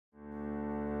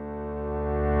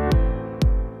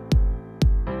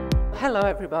Hello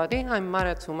everybody, I'm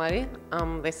Tsoumari.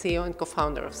 I'm the CEO and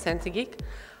co-founder of SentiGeek.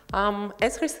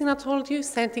 As Christina told you,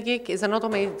 SentiGeek is an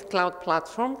automated cloud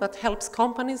platform that helps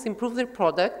companies improve their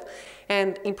product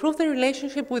and improve their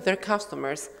relationship with their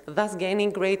customers, thus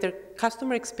gaining greater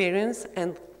customer experience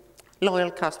and loyal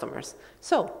customers.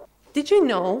 So, did you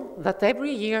know that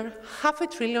every year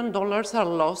 $500 billion are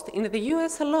lost in the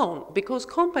US alone because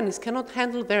companies cannot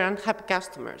handle their unhappy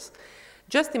customers?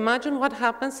 Just imagine what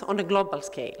happens on a global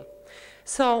scale.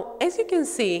 So, as you can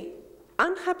see,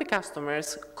 unhappy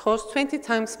customers cost 20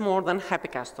 times more than happy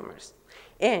customers.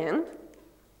 And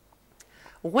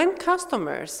when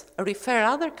customers refer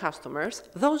other customers,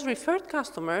 those referred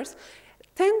customers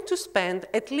tend to spend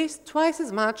at least twice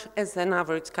as much as an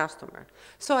average customer.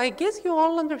 So I guess you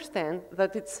all understand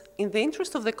that it's in the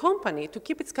interest of the company to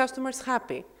keep its customers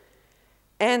happy.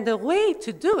 And the way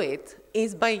to do it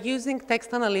is by using text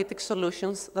analytics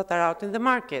solutions that are out in the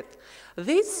market.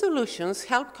 These solutions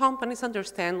help companies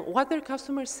understand what their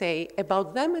customers say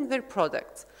about them and their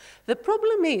products. The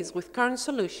problem is with current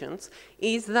solutions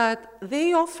is that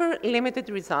they offer limited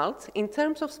results in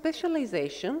terms of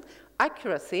specialization,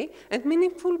 accuracy, and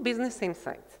meaningful business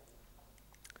insights.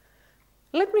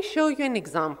 Let me show you an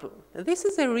example. This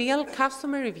is a real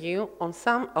customer review on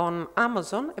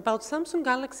Amazon about Samsung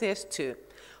Galaxy S2.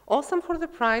 Awesome for the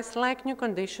price, like new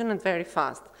condition, and very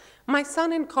fast. My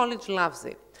son in college loves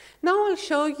it. Now I'll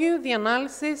show you the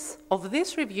analysis of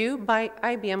this review by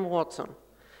IBM Watson.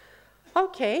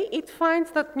 Okay, it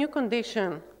finds that new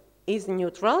condition is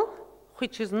neutral,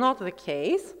 which is not the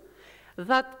case,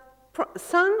 that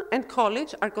son and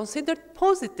college are considered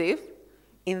positive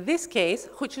in this case,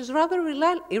 which is rather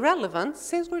irrelevant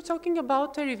since we're talking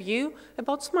about a review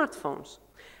about smartphones.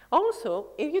 Also,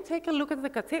 if you take a look at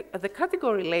the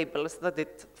category labels that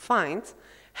it finds,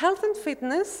 health and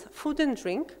fitness, food and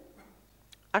drink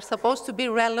are supposed to be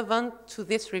relevant to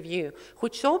this review,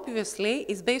 which obviously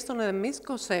is based on a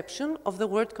misconception of the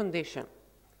word condition.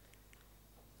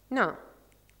 Now,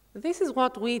 this is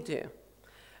what we do.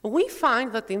 We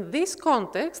find that in this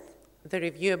context, the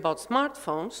review about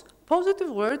smartphones, positive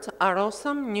words are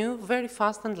awesome, new, very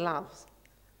fast, and loves.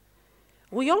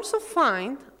 We also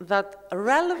find that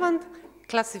relevant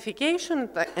classification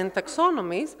and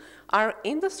taxonomies are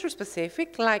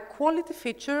industry-specific, like quality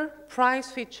feature, price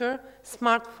feature,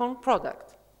 smartphone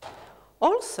product.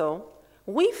 Also,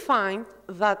 we find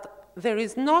that there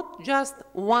is not just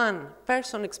one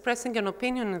person expressing an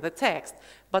opinion in the text,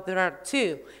 but there are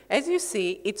two. As you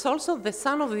see, it's also the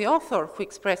son of the author who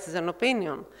expresses an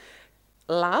opinion,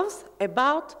 loves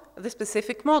about the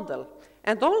specific model.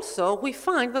 And also, we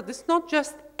find that it's not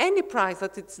just any price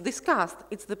that it's discussed,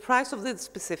 it's the price of the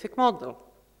specific model.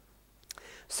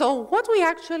 So what we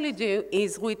actually do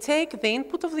is we take the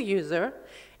input of the user,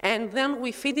 and then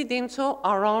we feed it into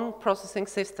our own processing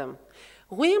system.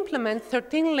 We implement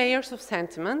 13 layers of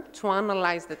sentiment to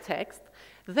analyze the text.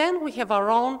 Then we have our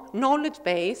own knowledge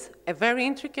base, a very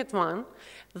intricate one.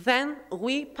 Then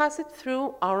we pass it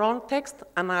through our own text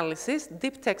analysis,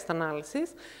 deep text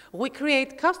analysis. We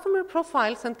create customer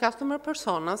profiles and customer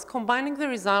personas, combining the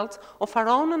results of our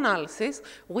own analysis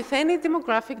with any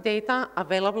demographic data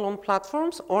available on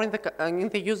platforms or in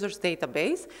the user's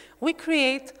database. We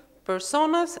create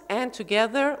personas, and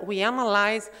together we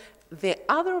analyze the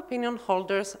other opinion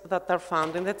holders that are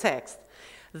found in the text.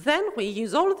 Then we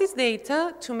use all of this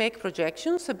data to make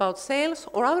projections about sales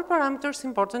or other parameters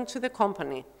important to the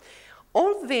company.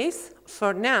 All this,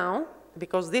 for now,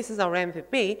 because this is our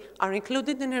MVP, are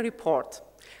included in a report.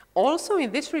 Also,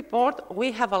 in this report,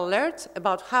 we have alerts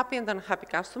about happy and unhappy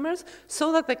customers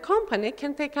so that the company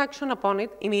can take action upon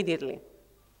it immediately.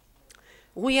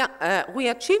 We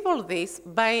achieve all this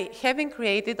by having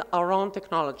created our own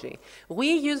technology.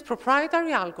 We use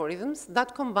proprietary algorithms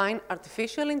that combine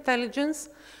artificial intelligence,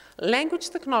 language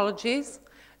technologies,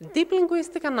 deep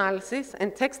linguistic analysis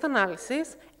and text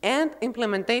analysis, and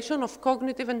implementation of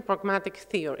cognitive and pragmatic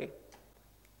theory.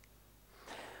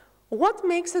 What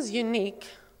makes us unique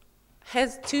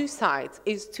has two sides,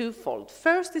 is twofold.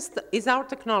 First is our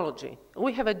technology.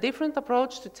 We have a different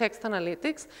approach to text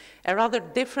analytics, a rather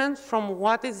different from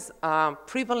what is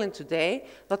prevalent today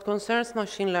that concerns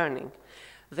machine learning.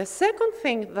 The second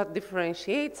thing that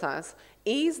differentiates us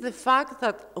is the fact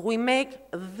that we make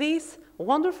this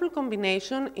wonderful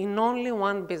combination in only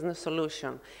one business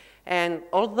solution. And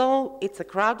although it's a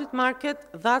crowded market,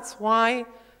 that's why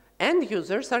end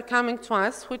users are coming to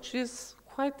us, which is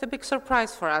quite a big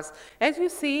surprise for us. As you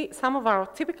see, some of our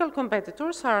typical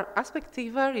competitors are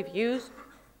Aspectiva, Reviews,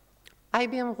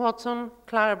 IBM Watson,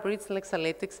 Clarabridge,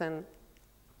 Lexalytics, and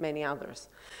many others.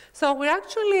 So we're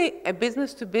actually a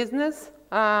business-to-business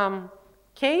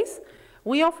case,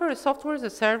 we offer a software as a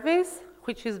service,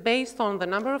 which is based on the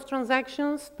number of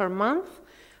transactions per month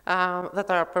that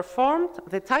are performed,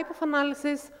 the type of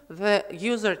analysis the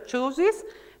user chooses,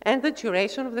 and the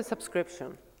duration of the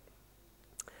subscription.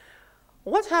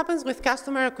 What happens with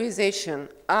customer acquisition?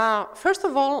 First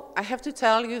of all, I have to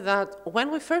tell you that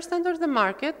when we first entered the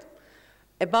market,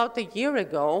 about a year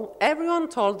ago, everyone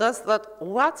told us that,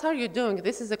 what are you doing?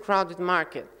 This is a crowded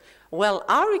market. Well,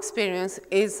 our experience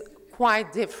is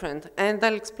quite different, and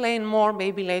I'll explain more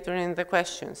maybe later in the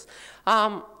questions.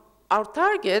 Our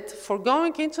target for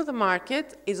going into the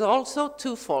market is also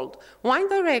twofold. One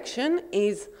direction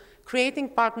is creating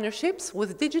partnerships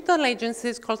with digital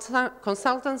agencies,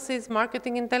 consultancies,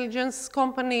 marketing intelligence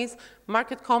companies,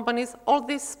 market companies, all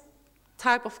these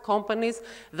type of companies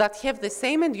that have the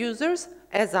same end users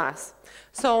as us.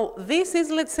 So this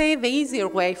is, let's say, the easier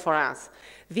way for us.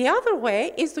 The other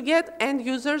way is to get end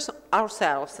users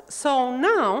ourselves. So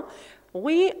now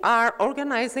we are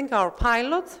organizing our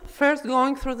pilots, first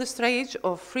going through the stage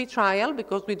of free trial,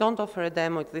 because we don't offer a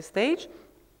demo at this stage.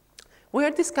 We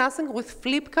are discussing with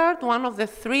Flipkart, one of the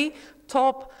 3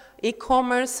 top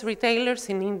e-commerce retailers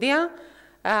in India.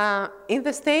 In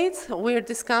the States, we're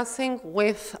discussing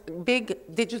with big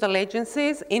digital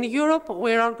agencies. In Europe,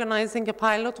 we're organizing a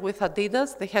pilot with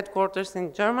Adidas, the headquarters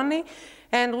in Germany.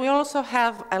 And we also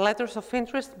have letters of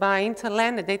interest by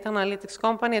Intel, a data analytics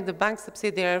company, and the bank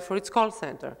subsidiary for its call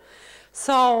center.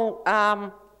 So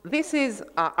this is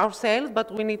our sales,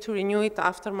 but we need to renew it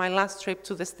after my last trip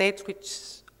to the States,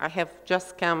 which I have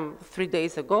just come 3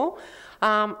 days ago.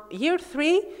 Year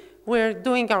 3, we're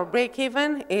doing our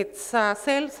break-even. Its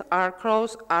sales are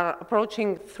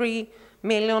approaching $3.5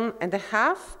 million.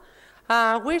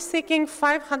 We're seeking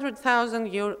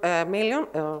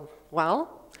 $500,000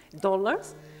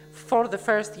 dollars for the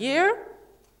first year,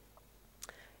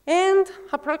 and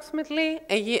approximately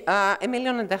 $1.5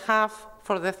 million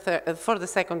for the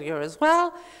second year as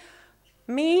well.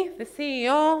 Me, the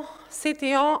CEO,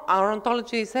 CTO, our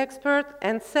ontologies expert,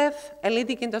 and Seth, a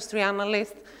leading industry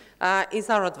analyst, is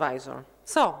our advisor.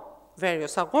 So,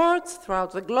 various awards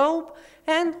throughout the globe,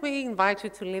 and we invite you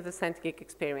to live the SentiGeek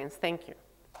experience. Thank you.